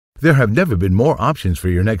There have never been more options for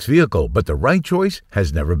your next vehicle, but the right choice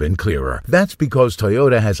has never been clearer. That's because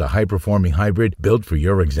Toyota has a high-performing hybrid built for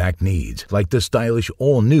your exact needs, like the stylish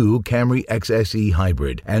all-new Camry XSE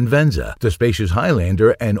Hybrid and Venza, the spacious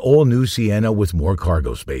Highlander and all-new Sienna with more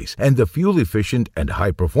cargo space, and the fuel-efficient and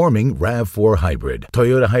high-performing RAV4 Hybrid.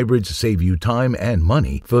 Toyota hybrids save you time and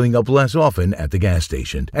money, filling up less often at the gas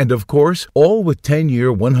station. And of course, all with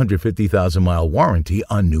 10-year, 150,000-mile warranty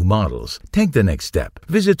on new models. Take the next step.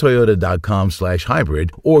 Visit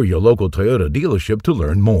Toyota.com/hybrid or your local Toyota dealership to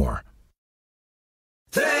learn more.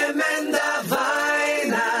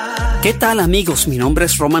 ¿Qué tal, amigos? Mi nombre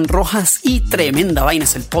es Roman Rojas y Tremenda Vaina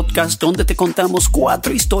es el podcast donde te contamos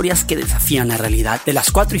 4 historias que desafían la realidad. De las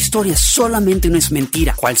 4 historias, solamente una es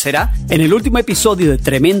mentira. ¿Cuál será? En el último episodio de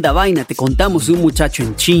Tremenda Vaina te contamos de un muchacho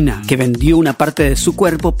en China que vendió una parte de su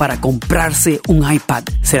cuerpo para comprarse un iPad.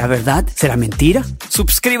 ¿Será verdad? ¿Será mentira?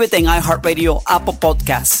 Suscríbete en iHeartRadio, Apple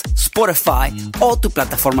Podcasts, Spotify o tu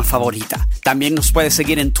plataforma favorita. También nos puedes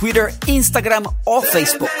seguir en Twitter, Instagram o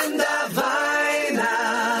Facebook.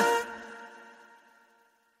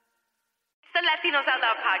 Latinos Out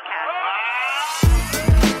Loud podcast.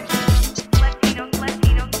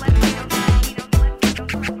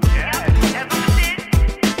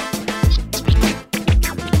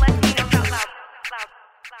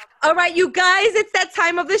 All right, you guys, it's that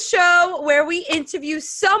time of the show where we interview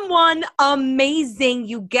someone amazing.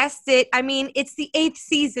 You guessed it. I mean, it's the 8th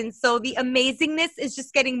season, so the amazingness is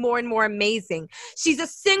just getting more and more amazing. She's a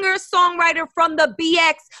singer-songwriter from the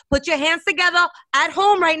BX. Put your hands together at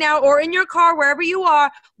home right now or in your car, wherever you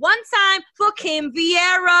are. One time for Kim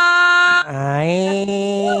Viera.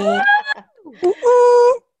 Hey.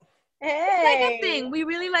 It's like a thing we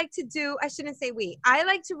really like to do. I shouldn't say we. I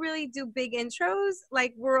like to really do big intros,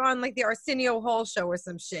 like we're on like the Arsenio Hall show or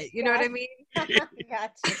some shit. You know what I mean?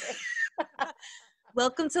 Gotcha.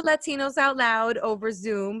 Welcome to Latinos Out Loud over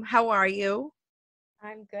Zoom. How are you?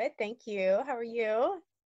 I'm good, thank you. How are you?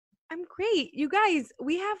 I'm great. You guys,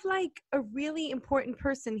 we have like a really important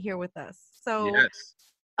person here with us. So yes.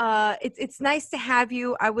 It's nice to have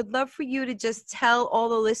you. I would love for you to just tell all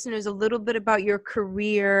the listeners a little bit about your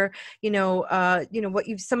career, what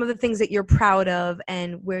some of the things that you're proud of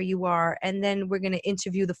and where you are, and then we're going to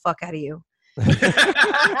interview the fuck out of you.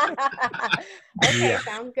 Okay,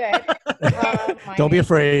 sounds good. Don't be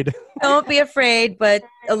afraid. Don't be afraid, but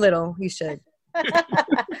a little. You should.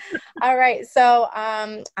 All right. So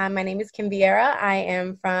my name is Kim Viera. I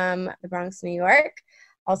am from the Bronx, New York.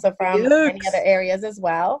 Also from many other areas as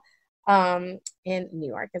well, in New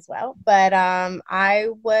York as well. But I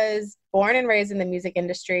was born and raised in the music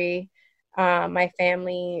industry. I'm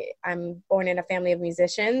born in a family of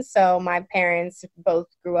musicians. So my parents both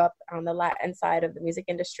grew up on the Latin side of the music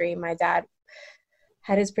industry. My dad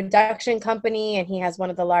had his production company, and he has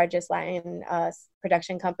one of the largest Latin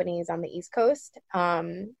production companies on the East Coast.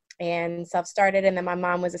 And self-started. And then my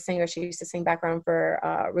mom was a singer. She used to sing background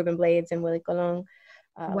for Ruben Blades and Willie Colon.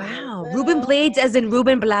 Wow. Ruben Blades as in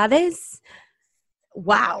Ruben Blades?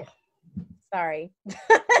 Wow. Sorry.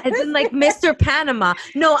 As in like Mr. Panama.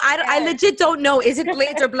 No, I legit don't know. Is it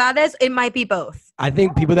Blades or Blades? It might be both. I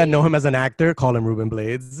think people that know him as an actor call him Ruben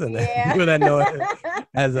Blades. And then people that know him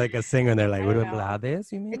as like a singer, they're like, Ruben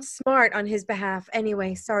Blades, you mean? It's smart on his behalf.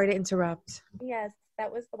 Anyway, sorry to interrupt. Yes.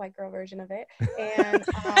 That was the white girl version of it.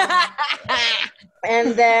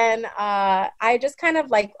 And then I just kind of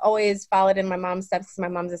like always followed in my mom's steps because my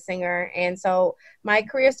mom's a singer. And so my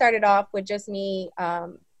career started off with just me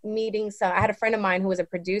meeting I had a friend of mine who was a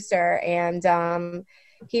producer, and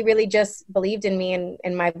he really just believed in me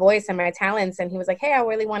and my voice and my talents. And he was like, hey, I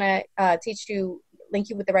really want to link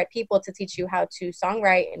you with the right people to teach you how to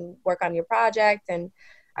songwrite and work on your project. And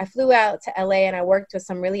I flew out to LA and I worked with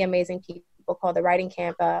some really amazing people called the Writing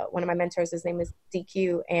Camp. One of my mentors, his name is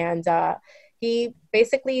DQ, and he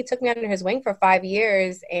basically took me under his wing for 5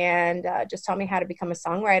 years and just taught me how to become a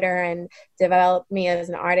songwriter and developed me as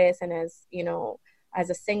an artist and as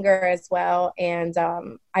a singer as well. And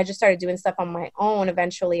I just started doing stuff on my own.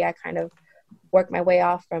 Eventually, I kind of worked my way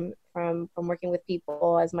off from working with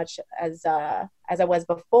people as much as I was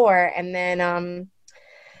before. And then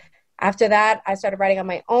after that, I started writing on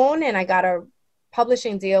my own, and I got a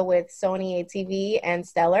publishing deal with Sony ATV and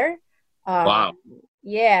Stellar. Wow.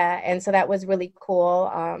 Yeah. And so that was really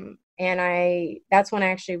cool. And that's when I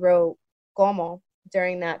actually wrote Como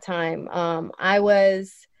during that time. I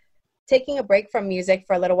was taking a break from music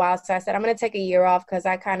for a little while. So I said, I'm going to take a year off because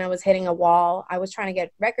I kind of was hitting a wall. I was trying to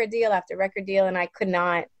get record deal after record deal, and I could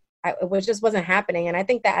not, it just wasn't happening. And I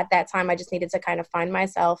think that at that time, I just needed to kind of find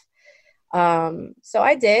myself. So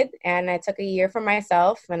I did, and I took a year for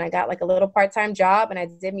myself, and I got like a little part-time job, and I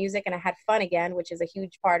did music, and I had fun again, which is a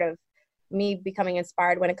huge part of me becoming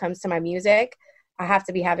inspired when it comes to my music. I have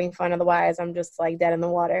to be having fun, otherwise I'm just like dead in the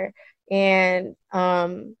water. And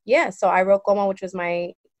so I wrote Como, which was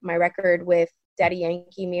my record with Daddy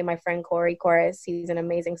Yankee, me and my friend Corey Chorus. He's an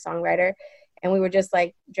amazing songwriter. And we were just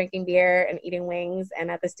like drinking beer and eating wings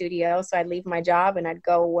and at the studio. So I'd leave my job and I'd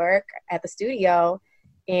go work at the studio.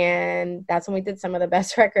 And that's when we did some of the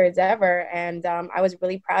best records ever. And I was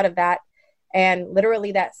really proud of that. And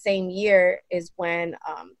literally that same year is when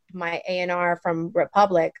my A&R from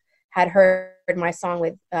Republic had heard my song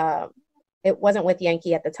with, it wasn't with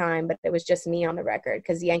Yankee at the time, but it was just me on the record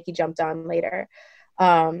because Yankee jumped on later.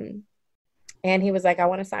 And he was like, I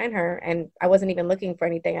want to sign her. And I wasn't even looking for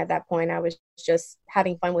anything at that point. I was just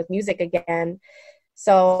having fun with music again.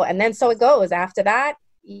 So it goes. After that,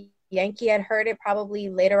 Yankee had heard it probably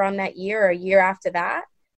later on that year or a year after that,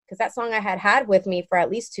 because that song I had with me for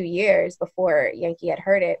at least 2 years before Yankee had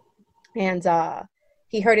heard it. And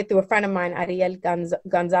he heard it through a friend of mine, Ariel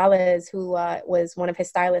Gonzalez, who was one of his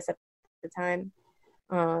stylists at the time.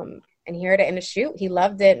 And he heard it in a shoot. He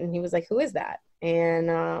loved it. And he was like, who is that?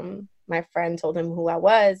 And my friend told him who I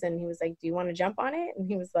was. And he was like, do you want to jump on it? And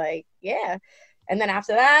he was like, yeah. And then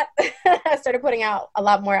after that, I started putting out a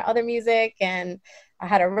lot more other music. And I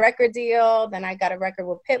had a record deal. Then I got a record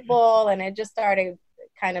with Pitbull. And it just started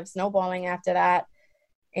kind of snowballing after that.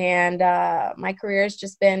 And my career has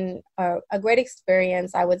just been a great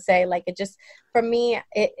experience, I would say. Like, it just, for me,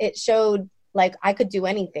 it showed like I could do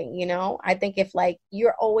anything, you know? I think if like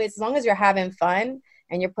you're always, as long as you're having fun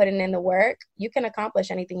and you're putting in the work, you can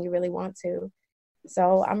accomplish anything you really want to.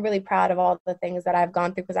 So I'm really proud of all the things that I've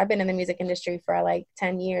gone through, because I've been in the music industry for like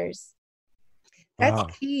 10 years.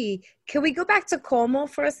 That's key. Can we go back to Como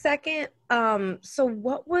for a second? So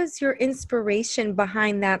what was your inspiration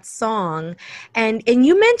behind that song? And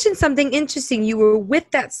you mentioned something interesting. You were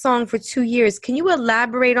with that song for 2 years. Can you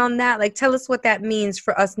elaborate on that? Like, tell us what that means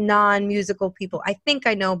for us non-musical people. I think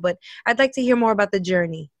I know, but I'd like to hear more about the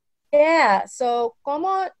journey. Yeah. So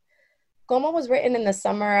Como was written in the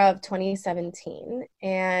summer of 2017.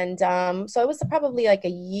 And so it was probably like a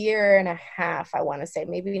year and a half, I want to say,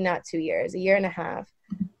 maybe not 2 years, a year and a half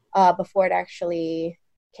before it actually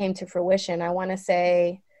came to fruition, I want to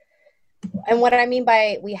say. And what I mean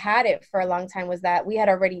by we had it for a long time was that we had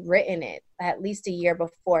already written it at least a year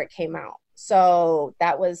before it came out. So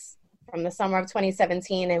that was from the summer of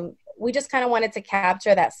 2017. And we just kind of wanted to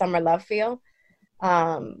capture that summer love feel.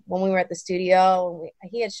 When we were at the studio,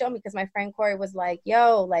 he had shown me, because my friend Corey was like,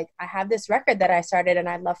 yo, like, I have this record that I started and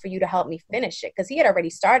I'd love for you to help me finish it, because he had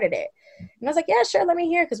already started it. And I was like, yeah, sure, let me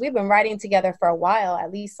hear, because we've been writing together for a while,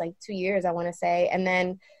 at least like 2 years, I want to say. And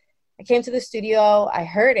then I came to the studio, I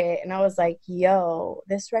heard it, and I was like, yo,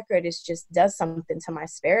 this record is just does something to my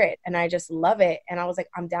spirit, and I just love it. And I was like,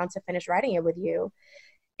 I'm down to finish writing it with you.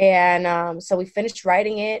 And so we finished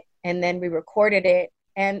writing it, and then we recorded it.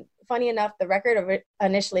 And funny enough, the record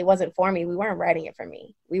initially wasn't for me. We weren't writing it for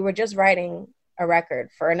me. We were just writing a record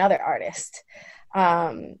for another artist.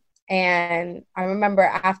 And I remember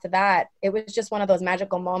after that, it was just one of those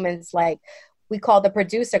magical moments. Like, we called the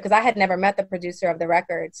producer, because I had never met the producer of the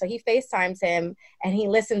record. So he FaceTimes him and he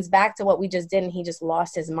listens back to what we just did, and he just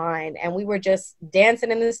lost his mind. And we were just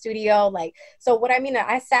dancing in the studio. Like, so what I mean,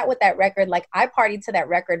 I sat with that record, like I partied to that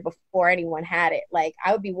record before anyone had it. Like,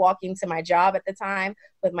 I would be walking to my job at the time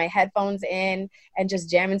with my headphones in and just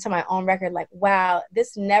jamming to my own record. Like, wow,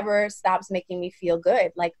 this never stops making me feel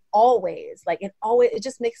good. Like, always, like it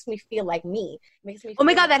just makes me feel like me. It makes me. Oh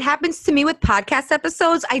my God, that happens to me with podcast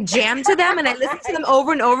episodes. I jam to them and I listen to them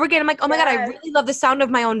over and over again. I'm like, oh my God, I really love the sound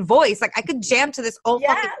of my own voice. Like, I could jam to this all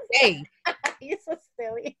fucking day. You're so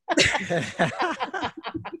silly.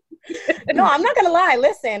 No, I'm not gonna lie.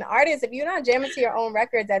 Listen, artists, if you're not jamming to your own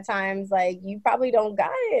records at times, like, you probably don't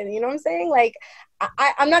got it. You know what I'm saying? Like,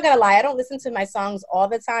 I'm not gonna lie. I don't listen to my songs all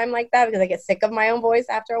the time like that, because I get sick of my own voice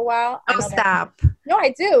after a while. Oh, stop. No,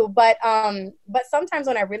 I do. But sometimes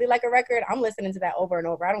when I really like a record, I'm listening to that over and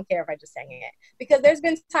over. I don't care if I just sang it, because there's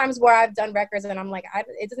been times where I've done records and I'm like,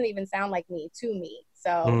 it doesn't even sound like me to me.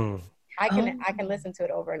 So I can listen to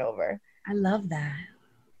it over and over. I love that.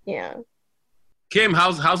 Yeah. Kim,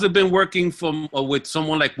 how's it been working with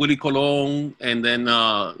someone like Willie Colon, and then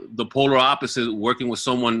the polar opposite, working with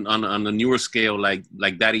someone on a newer scale like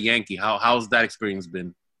Daddy Yankee? How's that experience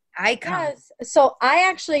been? Yes. So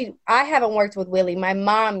I haven't worked with Willie. My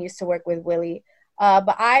mom used to work with Willie,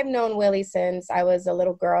 but I've known Willie since I was a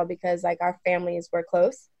little girl, because like our families were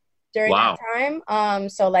close during that time.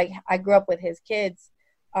 So like I grew up with his kids.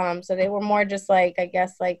 So they were more just like, I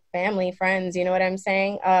guess, like family, friends, you know what I'm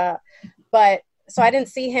saying? But so I didn't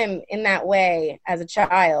see him in that way as a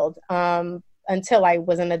child until I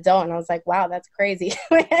was an adult. And I was like, wow, that's crazy.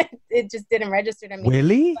 It just didn't register to me.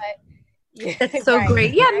 Willie? But, yeah, That's so right.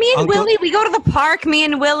 great. Yeah, me and Uncle- Willie, we go to the park. Me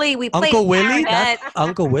and Willie, we play Uncle Willie? clarinet. That's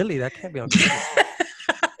Uncle Willie. That can't be Uncle Willie.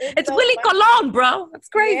 It's so Willie funny. Colon, bro. That's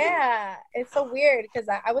crazy. Yeah, it's so weird because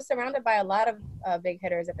I was surrounded by a lot of big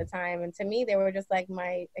hitters at the time, and to me, they were just like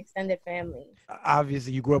my extended family.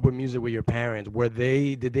 Obviously, you grew up with music with your parents.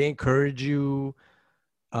 Did they encourage you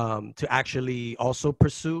to actually also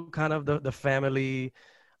pursue kind of the family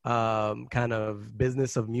kind of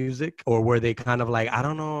business of music, or were they kind of like, I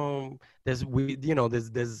don't know, there's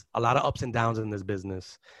a lot of ups and downs in this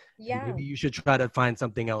business. Yeah. Maybe you should try to find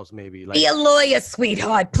something else, maybe. Like, Be a lawyer,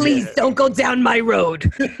 sweetheart. Please don't go down my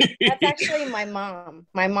road. That's actually my mom.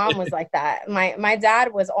 My mom was like that. My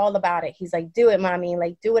dad was all about it. He's like, do it, mommy.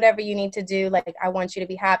 Like, do whatever you need to do. Like, I want you to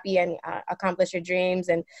be happy and accomplish your dreams.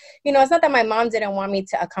 And, it's not that my mom didn't want me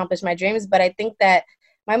to accomplish my dreams, but I think that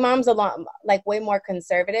my mom's way more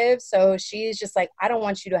conservative. So she's just like, I don't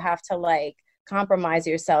want you to have to like compromise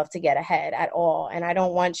yourself to get ahead at all. And I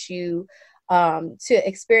don't want you to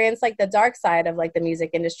experience like the dark side of like the music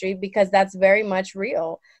industry, because that's very much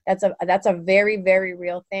real. That's a very, very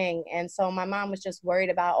real thing. And so my mom was just worried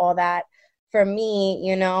about all that for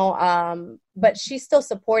me, but she still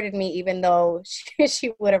supported me, even though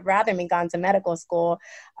she would have rather me gone to medical school.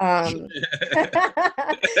 you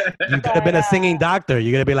could have been a singing doctor.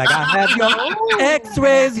 You're going to be like, I have your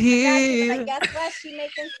x-rays here. Like, guess what? She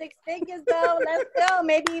making 6 figures though. Let's go.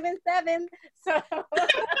 Maybe even 7. So,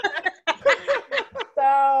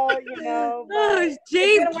 Oh,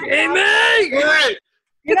 Jamie!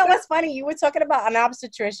 You know what's funny? You were talking about an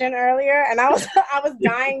obstetrician earlier, and I was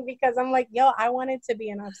dying because I'm like, yo, I wanted to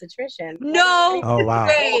be an obstetrician. No. Oh, wow.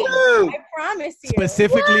 I promise you.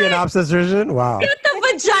 Specifically an obstetrician? Wow. Get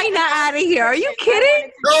the vagina out of here. Are you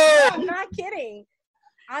kidding? No, I'm not kidding.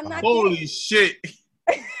 I'm not Holy kidding. shit.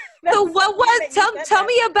 So tell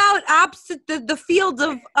me about the field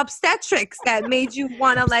of obstetrics that made you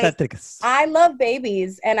want to like. Obstetrics. I love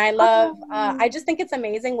babies, and I love, I just think it's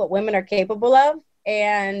amazing what women are capable of.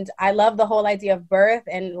 And I love the whole idea of birth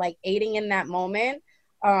and like aiding in that moment.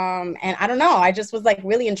 And I don't know, I just was like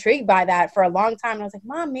really intrigued by that for a long time. And I was like,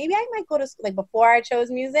 Mom, maybe I might go to school. Like before I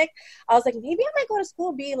chose music, I was like, maybe I might go to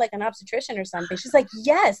school, be like an obstetrician or something. She's like,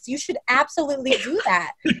 yes, you should absolutely do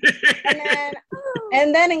that.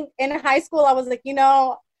 and then in high school, I was like,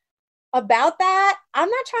 about that, I'm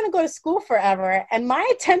not trying to go to school forever, and my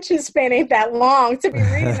attention span ain't that long to be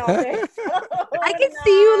reading all this. I can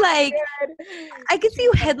see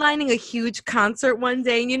you headlining a huge concert one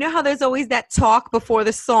day, and you know how there's always that talk before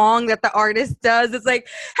the song that the artist does. It's like,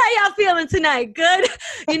 "How y'all feeling tonight? Good?"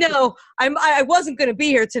 I wasn't gonna be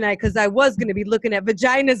here tonight because I was gonna be looking at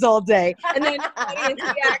vaginas all day, and then audience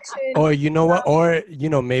reaction. Or you know what? Or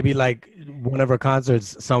maybe like one of her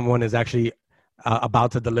concerts, someone is actually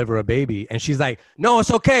about to deliver a baby, and she's like, no, it's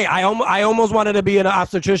okay, I almost wanted to be an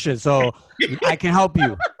obstetrician, so I can help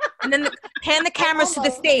you. And then hand the cameras to the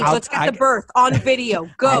stage. Let's get the birth on video.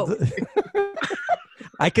 Go.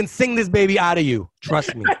 I can sing this baby out of you,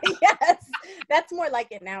 trust me. Yes, that's more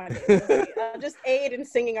like it nowadays. Just aid in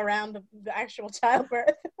singing around the actual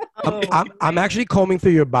childbirth. I'm actually combing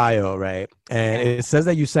through your bio, right? And it says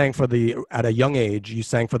that you sang at a young age, you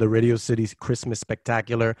sang for the Radio City Christmas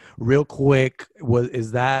Spectacular. Real quick,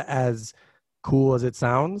 is that as cool as it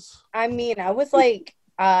sounds? I mean, I was like,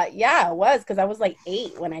 yeah, it was, because I was like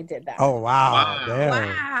 8 when I did that. Oh, wow.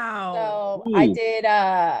 Wow. So I did,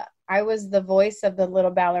 I was the voice of the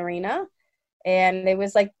little ballerina, and it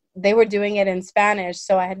was like, they were doing it in Spanish.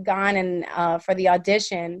 So I had gone and for the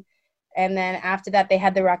audition. And then after that, they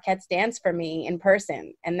had the Rockettes dance for me in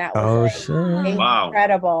person. And that was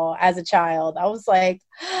incredible as a child. I was like,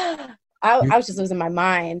 I was just losing my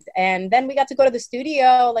mind. And then we got to go to the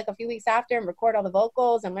studio like a few weeks after and record all the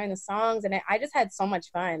vocals and learn the songs. And I just had so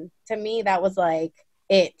much fun. To me, that was like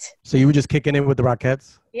it. So you were just kicking in with the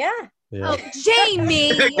Rockettes? Yeah. Oh,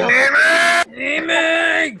 Jamie!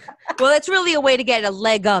 Jamie! Well, it's really a way to get a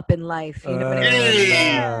leg up in life. You know what I mean?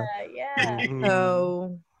 Yeah.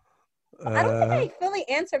 So... I don't think I fully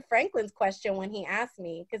answered Franklin's question when he asked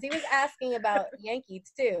me, because he was asking about Yankee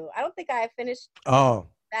too. I don't think I finished that.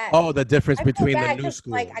 Oh, the difference between the new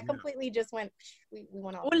school. Like, I completely just went, we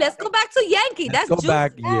went off. Well, let's go back to Yankee. That's go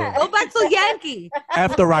back, Go back to Yankee.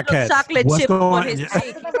 After Rockettes. Chocolate What's chip on going his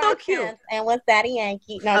cheek. So cute. And what's Daddy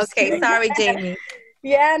Yankee? No, okay, sorry, Jamie.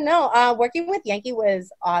 Yeah, no, working with Yankee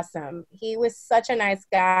was awesome. He was such a nice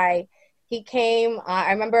guy. He came,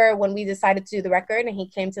 I remember when we decided to do the record, and he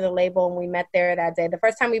came to the label, and we met there that day. The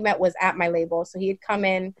first time we met was at my label. So he had come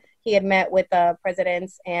in, he had met with the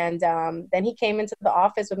presidents, and then he came into the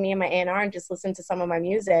office with me and my A&R and just listened to some of my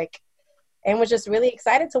music and was just really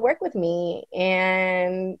excited to work with me.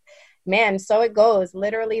 And man, so it goes.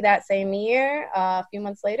 Literally that same year, a few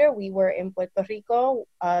months later, we were in Puerto Rico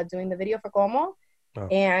doing the video for Como. Oh.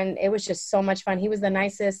 And it was just so much fun. He was the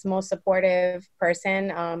nicest, most supportive person.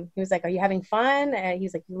 He was like, "Are you having fun?" And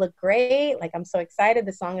he's like, "You look great. Like, I'm so excited.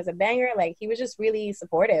 The song is a banger." Like, he was just really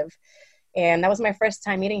supportive. And that was my first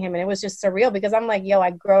time meeting him. And it was just surreal because I'm like, yo,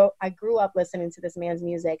 I grew up listening to this man's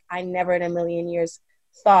music. I never in a million years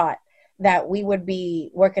thought that we would be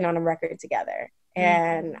working on a record together.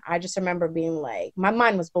 And I just remember being like, my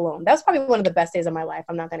mind was blown. That was probably one of the best days of my life.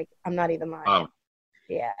 I'm not even lying. Wow.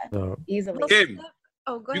 Yeah, easily. Kim,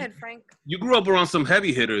 oh, go ahead, Frank. You grew up around some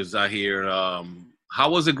heavy hitters, I hear. How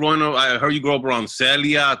was it growing up? I heard you grew up around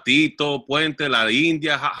Celia, Tito, Puente, La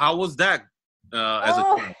India. How was that as a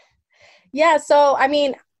child? Yeah, so, I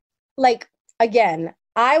mean, like, again,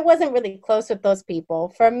 I wasn't really close with those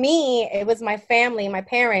people. For me, it was my family, my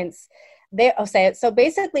parents. So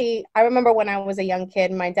basically, I remember when I was a young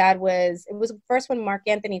kid, my dad it was first when Mark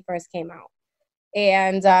Anthony first came out.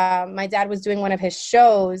 And my dad was doing one of his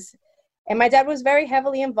shows, and my dad was very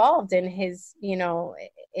heavily involved in his,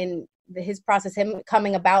 in his process, him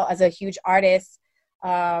coming about as a huge artist.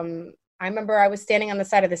 I remember I was standing on the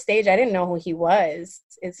side of the stage. I didn't know who he was.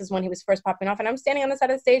 This is when he was first popping off, and I'm standing on the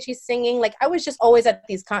side of the stage. He's singing. Like, I was just always at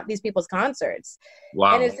these people's concerts.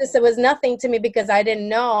 Wow. And it was nothing to me because I didn't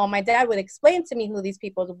know. My dad would explain to me who these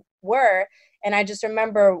people were, and I just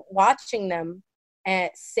remember watching them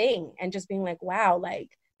and sing and just being like, wow,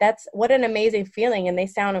 like, that's what an amazing feeling, and they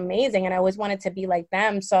sound amazing, and I always wanted to be like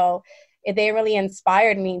them. So they really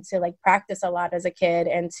inspired me to like practice a lot as a kid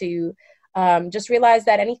and to just realize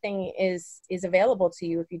that anything is available to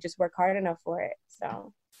you if you just work hard enough for it.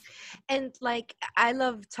 So, and like, I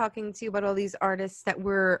love talking to you about all these artists that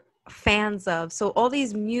we're fans of. So all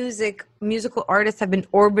these musical artists have been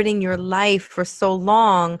orbiting your life for so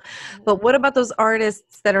long, but what about those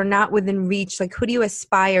artists that are not within reach? Like, who do you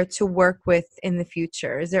aspire to work with in the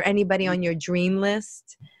future? Is there anybody on your dream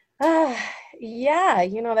list? Yeah,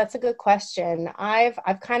 that's a good question. I've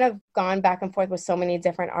kind of gone back and forth with so many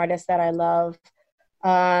different artists that I love.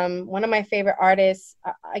 One of my favorite artists,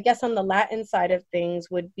 I guess on the Latin side of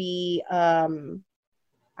things, would be,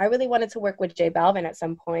 I really wanted to work with J Balvin at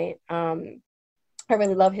some point. I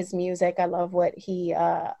really love his music. I love what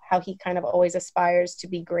how he kind of always aspires to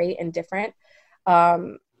be great and different.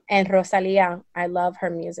 And Rosalia, I love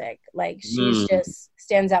her music. Like, she's just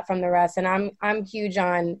stands out from the rest. And I'm huge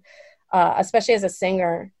on, especially as a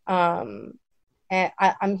singer, and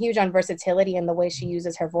I'm huge on versatility and the way she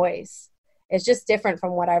uses her voice. It's just different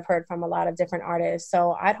from what I've heard from a lot of different artists.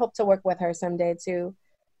 So I'd hope to work with her someday too.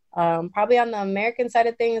 Probably on the American side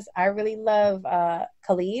of things, I really love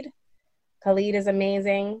Khalid. Khalid is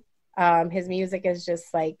amazing. His music is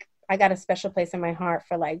just like, I got a special place in my heart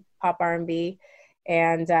for like pop R&B.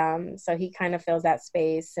 And so he kind of fills that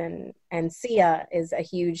space. And Sia is a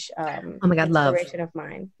huge oh my God, inspiration of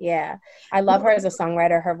mine. Yeah, I love her as a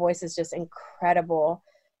songwriter. Her voice is just incredible.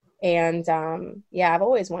 And yeah, I've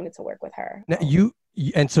always wanted to work with her. Now,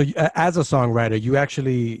 as a songwriter, you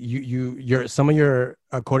actually your some of your,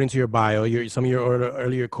 according to your bio, some of your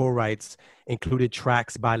earlier co-writes included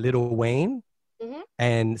tracks by Lil Wayne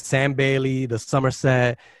and Sam Bailey, the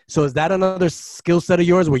Somerset. So is that another skill set of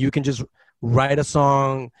yours where you can just write a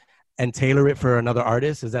song and tailor it for another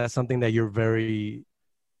artist? Is that something that you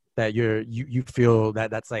feel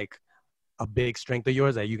that's like a big strength of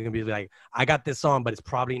yours, that you can be like, I got this song, but it's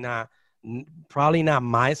probably not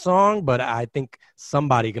my song, but I think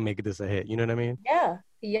somebody can make this a hit. You know what I mean?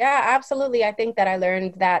 Yeah, absolutely. I think that I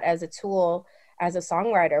learned that as a tool as a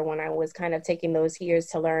songwriter when I was kind of taking those years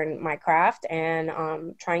to learn my craft and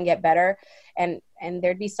try and get better. And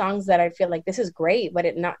there'd be songs that I feel like, this is great, but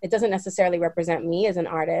it doesn't necessarily represent me as an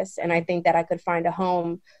artist. And I think that I could find a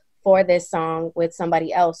home for this song with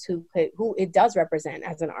somebody else who it does represent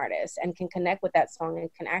as an artist and can connect with that song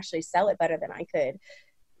and can actually sell it better than I could.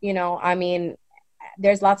 I mean,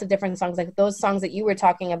 there's lots of different songs, like those songs that you were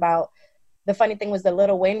talking about. The funny thing was the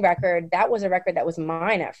Lil Wayne record, that was a record that was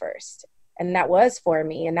mine at first. And that was for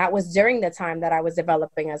me. And that was during the time that I was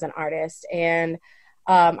developing as an artist. And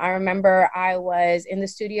I remember I was in the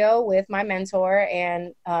studio with my mentor,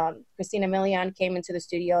 and Christina Milian came into the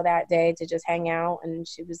studio that day to just hang out. And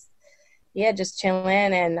she was, just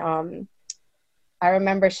chilling. And I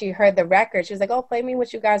remember she heard the record. She was like, oh, play me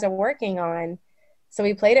what you guys are working on. So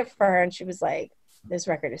we played it for her, and she was like, this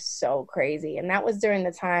record is so crazy. And that was during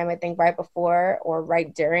the time, I think right before or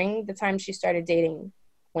right during the time she started dating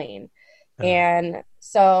Wayne. And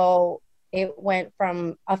so it went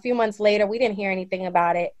from a few months later, we didn't hear anything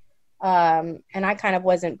about it. And I kind of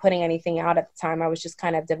wasn't putting anything out at the time. I was just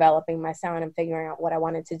kind of developing my sound and figuring out what I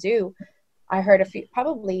wanted to do. I heard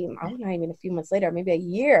probably, I'm not even a few months later, maybe a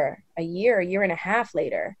year and a half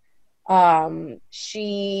later,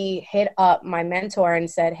 she hit up my mentor and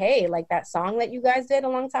said, hey, like that song that you guys did a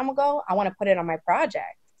long time ago, I want to put it on my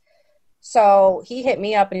project. So he hit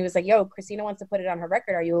me up and he was like, yo, Christina wants to put it on her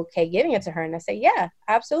record. Are you okay giving it to her? And I said, yeah,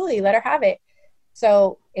 absolutely. Let her have it.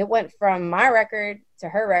 So it went from my record to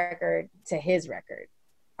her record to his record.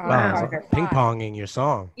 Wow, ping-ponging your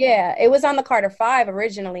song. Yeah, it was on the Carter 5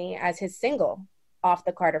 originally as his single off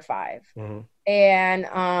the Carter 5. Mm-hmm. And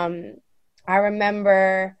I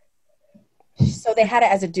remember, so they had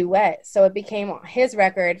it as a duet. So it became his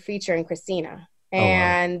record featuring Christina.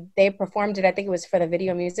 And they performed it, I think it was for the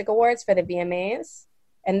Video Music Awards for the VMAs.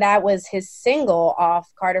 And that was his single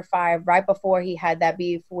off Carter 5 right before he had that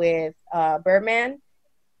beef with Birdman.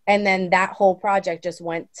 And then that whole project just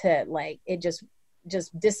went to like, it just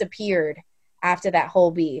disappeared after that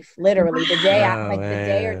whole beef. Literally the day the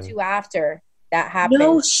day or two after that happened.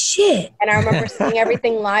 No shit. And I remember seeing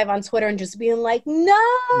everything live on Twitter and just being like, no.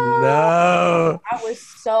 I was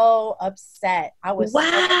so upset. I was so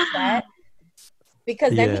upset.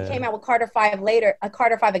 Because then he came out with Carter 5 later, a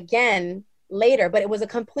Carter 5 again later, but it was a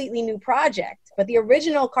completely new project. But the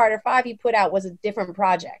original Carter 5 he put out was a different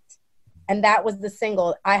project. And that was the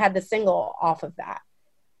single. I had the single off of that.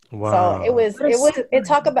 Wow. So it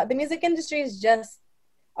talk about the music industry is just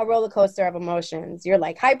a roller coaster of emotions. You're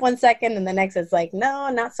like hype 1 second and the next it's like, no,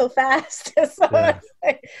 not so fast. So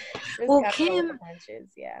well, Kim,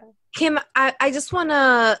 Kim, I just want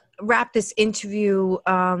to wrap this interview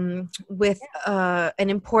with an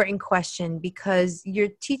important question, because you're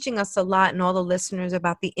teaching us a lot and all the listeners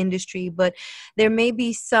about the industry, but there may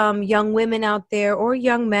be some young women out there or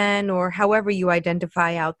young men or however you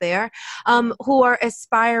identify out there who are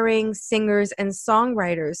aspiring singers and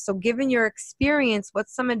songwriters. So given your experience,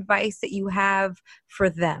 what's some advice that you have for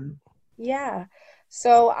them? Yeah.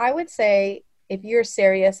 So I would say, if you're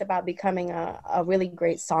serious about becoming a really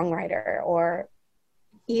great songwriter or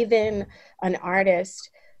even an artist,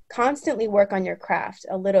 constantly work on your craft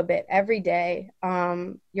a little bit every day.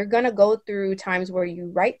 You're going to go through times where you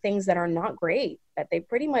write things that are not great, that they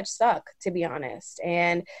pretty much suck, to be honest.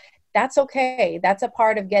 And that's okay. That's a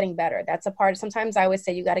part of getting better. That's a part. Sometimes I always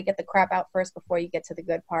say you got to get the crap out first before you get to the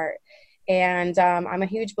good part. And I'm a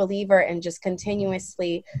huge believer in just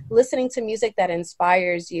continuously listening to music that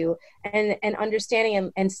inspires you and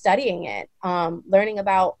understanding and studying it, learning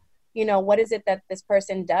about, you know, what is it that this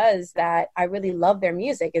person does that I really love their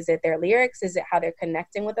music? Is it their lyrics? Is it how they're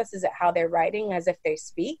connecting with us? Is it how they're writing as if they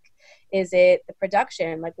speak? Is it the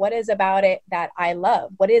production? Like, what is about it that I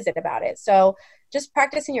love? What is it about it? So just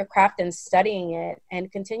practicing your craft and studying it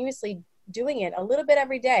and continuously doing it a little bit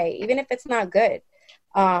every day, even if it's not good.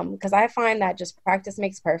 Because I find that just practice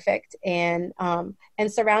makes perfect, and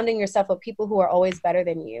surrounding yourself with people who are always better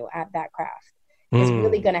than you at that craft is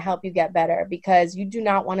really going to help you get better, because you do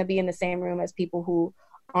not want to be in the same room as people who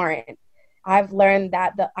aren't. I've learned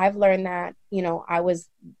that, you know, I was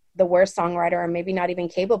the worst songwriter or maybe not even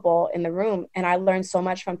capable in the room. And I learned so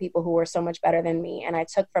much from people who were so much better than me. And I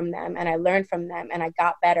took from them and I learned from them and I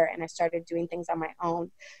got better and I started doing things on my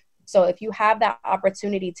own. So if you have that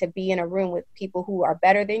opportunity to be in a room with people who are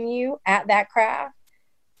better than you at that craft,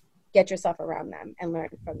 get yourself around them and learn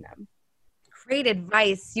from them. Great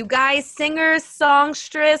advice. You guys, singer,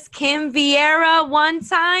 songstress, Kim Viera, one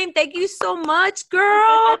time. Thank you so much,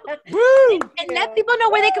 girl. and let people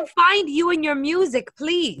know where they can find you and your music,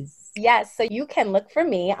 please. Yes, so you can look for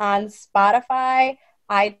me on Spotify,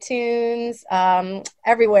 iTunes,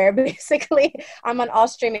 everywhere, basically. I'm on all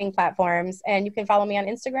streaming platforms, and you can follow me on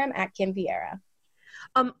Instagram at Kim Viera.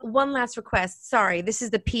 One last request. Sorry, this is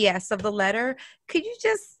the PS of the letter. Could you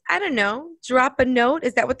just, I don't know, drop a note?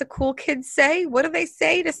 Is that what the cool kids say? What do they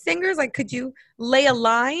say to singers? Like, could you lay a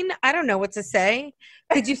line? I don't know what to say.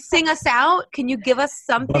 Could you sing us out? Can you give us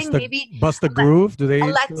something? Bust a groove? Do they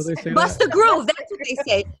say bust that? a groove? That's what they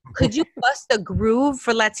say. Could you bust a groove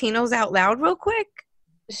for Latinos out loud real quick?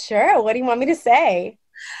 Sure. What do you want me to say?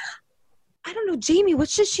 I don't know. Jamie, what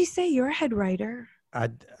should she say? You're a head writer.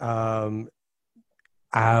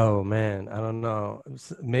 Oh, man. I don't know.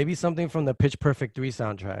 Maybe something from the Pitch Perfect 3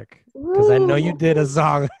 soundtrack. Because I know you did a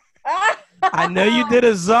song. I know you did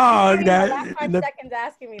a song that. Last 5 seconds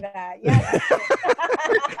asking me that. Yes.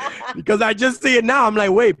 Because I just see it now. I'm like,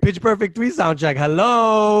 wait, Pitch Perfect 3 soundtrack.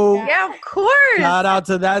 Hello. Yeah, of course. Shout out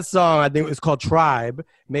to that song. I think it's called Tribe.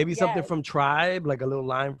 Maybe something from Tribe, like a little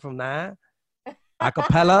line from that.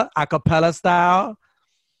 Acapella style.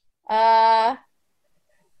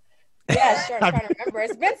 Yeah, sure. I'm trying to remember.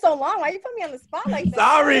 It's been so long. Why you put me on the spot like that?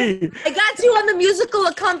 Sorry. I got you on the musical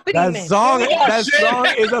accompaniment. That song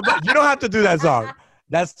is about, you don't have to do that song.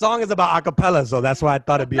 That song is about acapella, so that's why I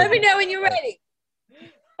thought it'd be. Let me know when you're ready.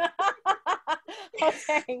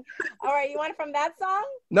 Okay. All right. You want it from that song?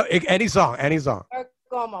 No, any song. Or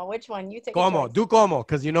Como? Which one? You take Como. Do Como,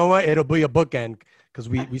 because you know what? It'll be a bookend, because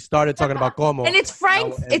we started talking about Como. And it's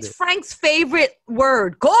Frank's favorite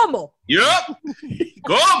word. Como. Yep.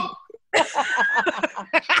 Como.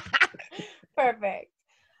 Perfect.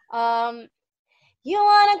 You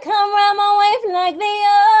wanna come round my wave like the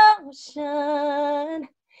ocean.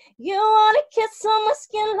 You wanna kiss on my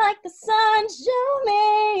skin like the sun. Show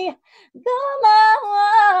me, come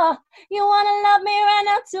on. You wanna love me right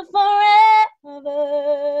now till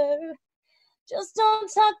forever. Just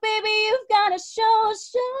don't talk, baby. You've gotta show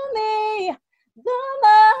me, come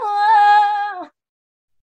on.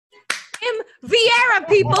 Kim Viera,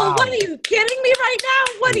 people. Wow. What are you kidding me right now?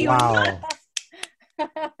 What are you nuts?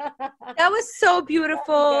 That was so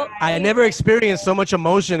beautiful. I never experienced so much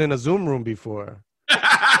emotion in a Zoom room before.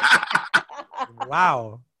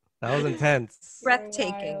 Wow. That was intense.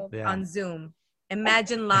 Breathtaking on Zoom.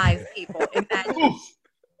 Imagine live, people. Imagine.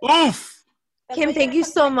 Oof. Kim, thank you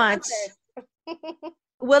so much.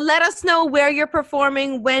 Well, let us know where you're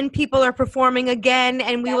performing, when people are performing again,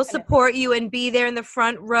 and we will support you and be there in the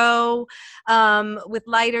front row with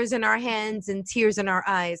lighters in our hands and tears in our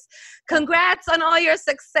eyes. Congrats on all your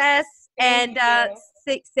success, and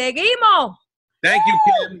seguimos. Thank you,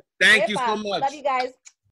 Kim. Thank you so much. Love you guys.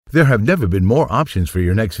 There have never been more options for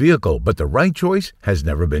your next vehicle, but the right choice has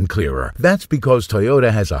never been clearer. That's because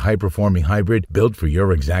Toyota has a high-performing hybrid built for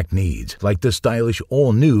your exact needs, like the stylish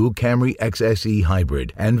all-new Camry XSE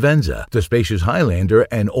Hybrid and Venza, the spacious Highlander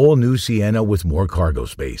and all-new Sienna with more cargo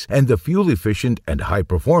space, and the fuel-efficient and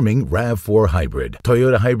high-performing RAV4 Hybrid.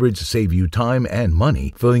 Toyota hybrids save you time and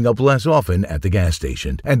money, filling up less often at the gas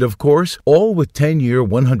station. And of course, all with 10-year,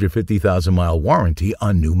 150,000-mile warranty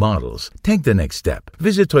on new models. Take the next step.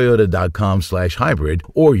 Visit Toyota.com/hybrid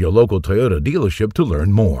or your local Toyota dealership to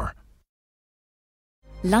learn more.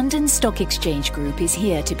 London Stock Exchange Group is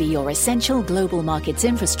here to be your essential global markets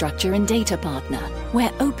infrastructure and data partner,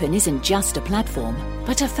 where open isn't just a platform,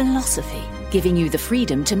 but a philosophy, giving you the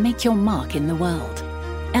freedom to make your mark in the world.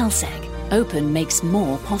 LSEG, open makes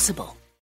more possible.